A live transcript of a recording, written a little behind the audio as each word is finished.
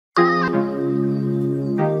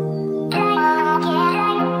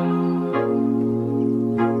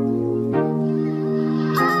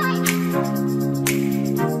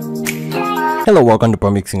Hello, welcome to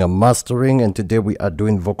Pro Mixing and Mastering, and today we are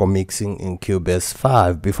doing vocal mixing in Cubase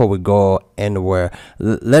 5. Before we go anywhere,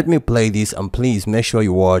 let me play this, and please make sure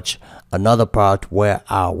you watch another part where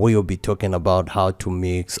we will be talking about how to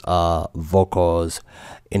mix vocals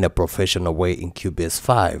in a professional way in Cubase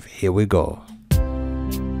 5. Here we go.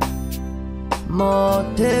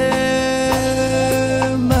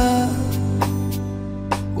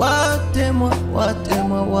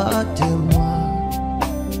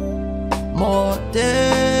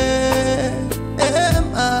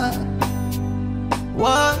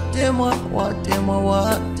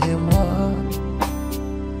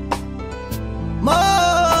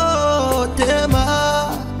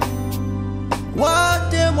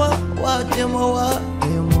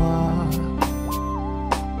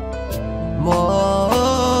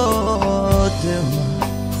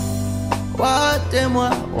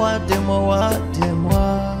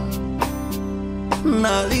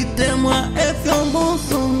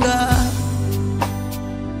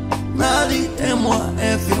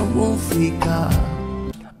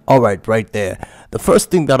 Alright, right there. The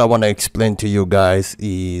first thing that I want to explain to you guys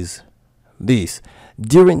is this.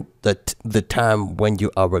 During the time when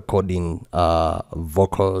you are recording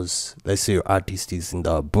vocals, let's say your artist is in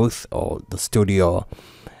the booth or the studio,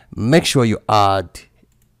 make sure you add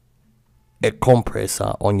a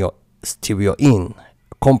compressor on your stereo in.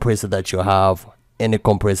 Compressor that you have, any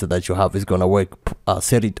compressor that you have is gonna work.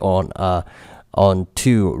 Set it on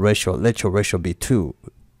 2 ratio. Let your ratio be 2,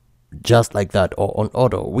 just like that, or on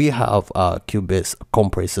auto. We have Cubase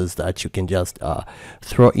compressors that you can just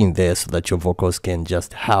throw in there so that your vocals can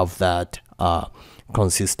just have that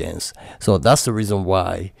consistency. So that's the reason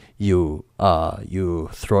why you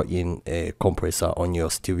throw in a compressor on your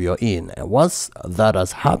stereo in. And once that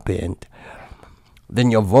has happened, then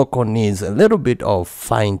your vocal needs a little bit of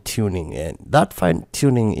fine-tuning, and that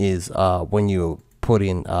fine-tuning is when you put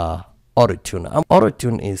in auto-tune.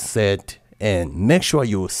 Auto-tune is set, and make sure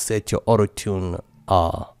you set your auto-tune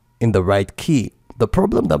in the right key. The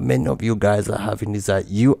problem that many of you guys are having is that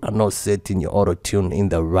you are not setting your auto-tune in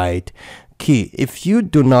the right key. If you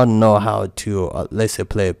do not know how to let's say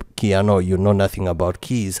play piano, you know nothing about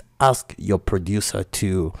keys, ask your producer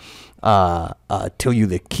to tell you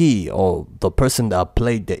the key, or the person that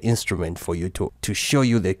played the instrument for you to show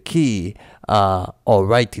you the key, or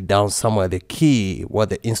write it down somewhere, the key where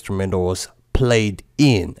the instrument was played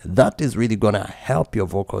in. That is really gonna help your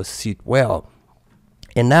vocals sit well.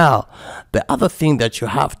 And now the other thing that you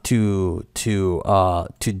have to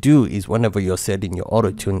do is, whenever you're setting your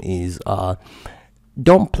auto-tune, is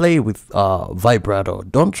don't play with vibrato.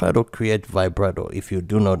 Don't try to create vibrato if you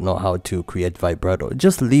do not know how to create vibrato.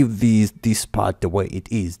 Just leave this part the way it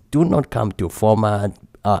is. Do not come to format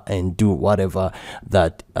and do whatever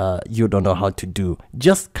that you don't know how to do.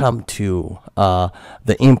 Just come to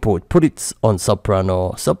the input, put it on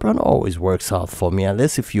soprano. Soprano always works out for me,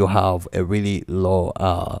 unless if you have a really low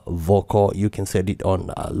vocal, you can set it on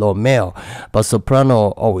low male, but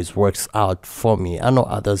soprano always works out for me. I know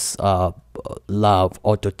others love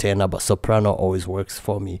auto tenor, but soprano always works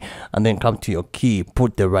for me. And then come to your key,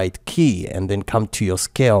 put the right key, and then come to your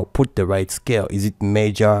scale, put the right scale. Is it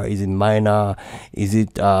major? Is it minor? Is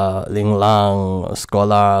it Ling Lang,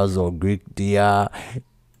 Scholars, or Greek Dia?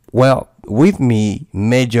 Well, with me,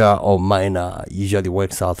 major or minor usually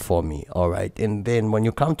works out for me. All right. And then when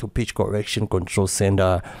you come to pitch correction control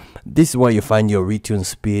center, this is where you find your retune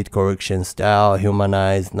speed, correction style,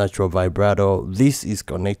 humanize, natural vibrato. This is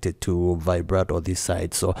connected to vibrato this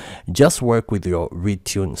side. So just work with your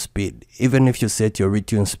retune speed. Even if you set your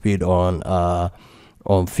retune speed on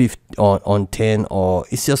 10, or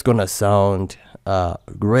it's just gonna sound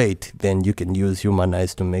great, then you can use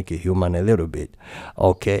humanize to make it human a little bit.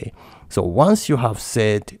 Okay, so once you have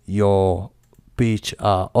set your pitch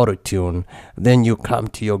auto tune, then you come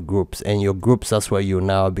to your groups, and your groups, that's where you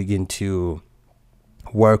now begin to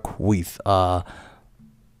work with an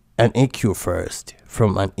EQ first.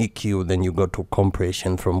 From an EQ, then you go to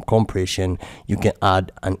compression. From compression, you can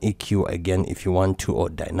add an EQ again if you want to, or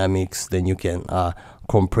dynamics. Then you can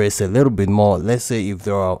compress a little bit more. Let's say if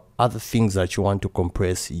there are other things that you want to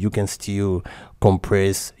compress, you can still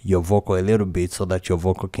compress your vocal a little bit so that your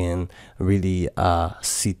vocal can really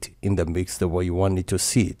sit in the mix the way you want it to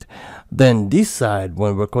sit. Then this side,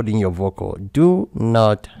 when recording your vocal, do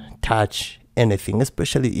not touch anything,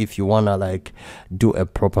 especially if you wanna like do a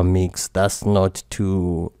proper mix that's not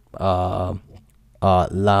too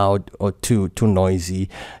loud or too noisy.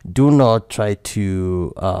 Do not try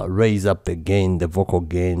to raise up the gain, the vocal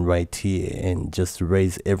gain right here, and just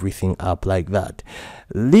raise everything up like that.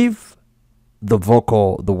 Leave the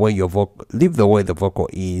vocal, the way your vocal, leave the way the vocal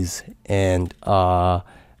is, and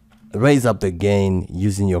raise up the gain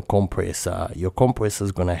using your compressor. Your compressor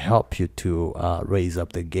is going to help you to raise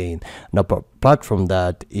up the gain. Now, apart from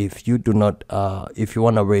that, if you do not if you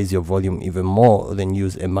want to raise your volume even more, then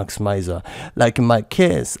use a maximizer. Like in my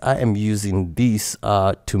case, I am using this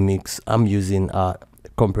to mix. I'm using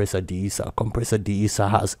Compressor de-esser. Compressor de-esser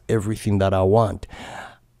has everything that I want.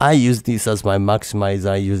 I use this as my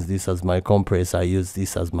maximizer, I use this as my compressor, I use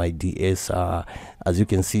this as my de-esser. As you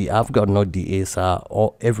can see, I've got no de-esser,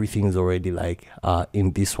 or everything's already like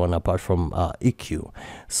in this one apart from EQ.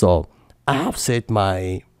 So I have set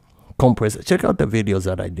my compressor. Check out the videos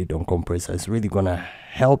that I did on compressor. It's really gonna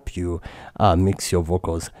help you mix your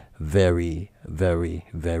vocals very, very,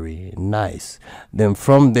 very nice. Then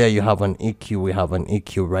from there you have an EQ. We have an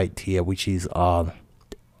EQ right here, which is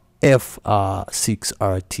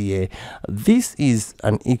F6RTA. This is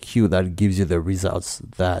an EQ that gives you the results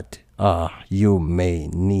that you may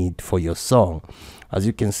need for your song. As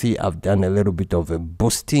you can see, I've done a little bit of a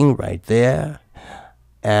boosting right there,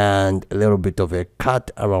 and a little bit of a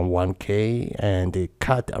cut around 1K and a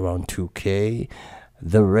cut around 2K.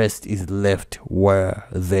 The rest is left where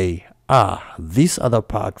they are. This other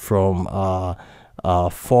part from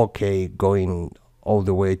 4K going all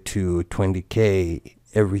the way to 20K,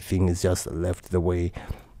 everything is just left the way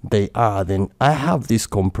they are. Then I have this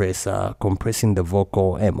compressor compressing the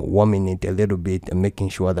vocal and warming it a little bit and making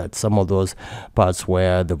sure that some of those parts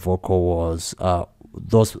where the vocal was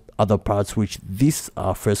those other parts which this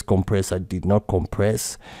first compressor did not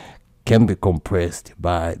compress can be compressed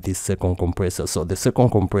by this second compressor. So the second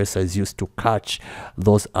compressor is used to catch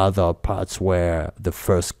those other parts where the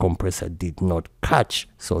first compressor did not catch.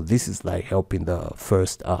 So this is like helping the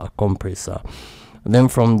first compressor. And then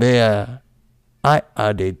from there, I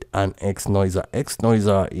added an X-noiser.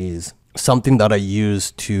 X-noiser is something that I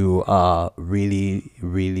use to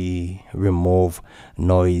really remove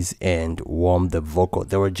noise and warm the vocal.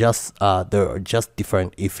 There are just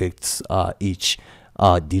different effects each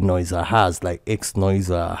denoiser has. Like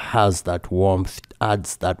X-noiser has that warmth,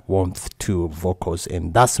 adds that warmth to vocals,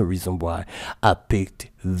 and that's the reason why I picked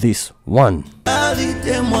this one.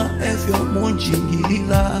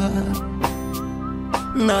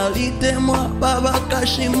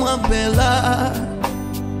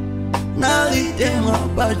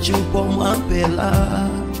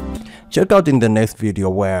 Check out in the next video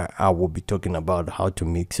where I will be talking about how to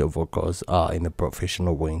mix your vocals in a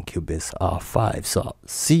professional way in Cubase 5. So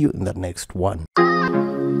see you in the next one.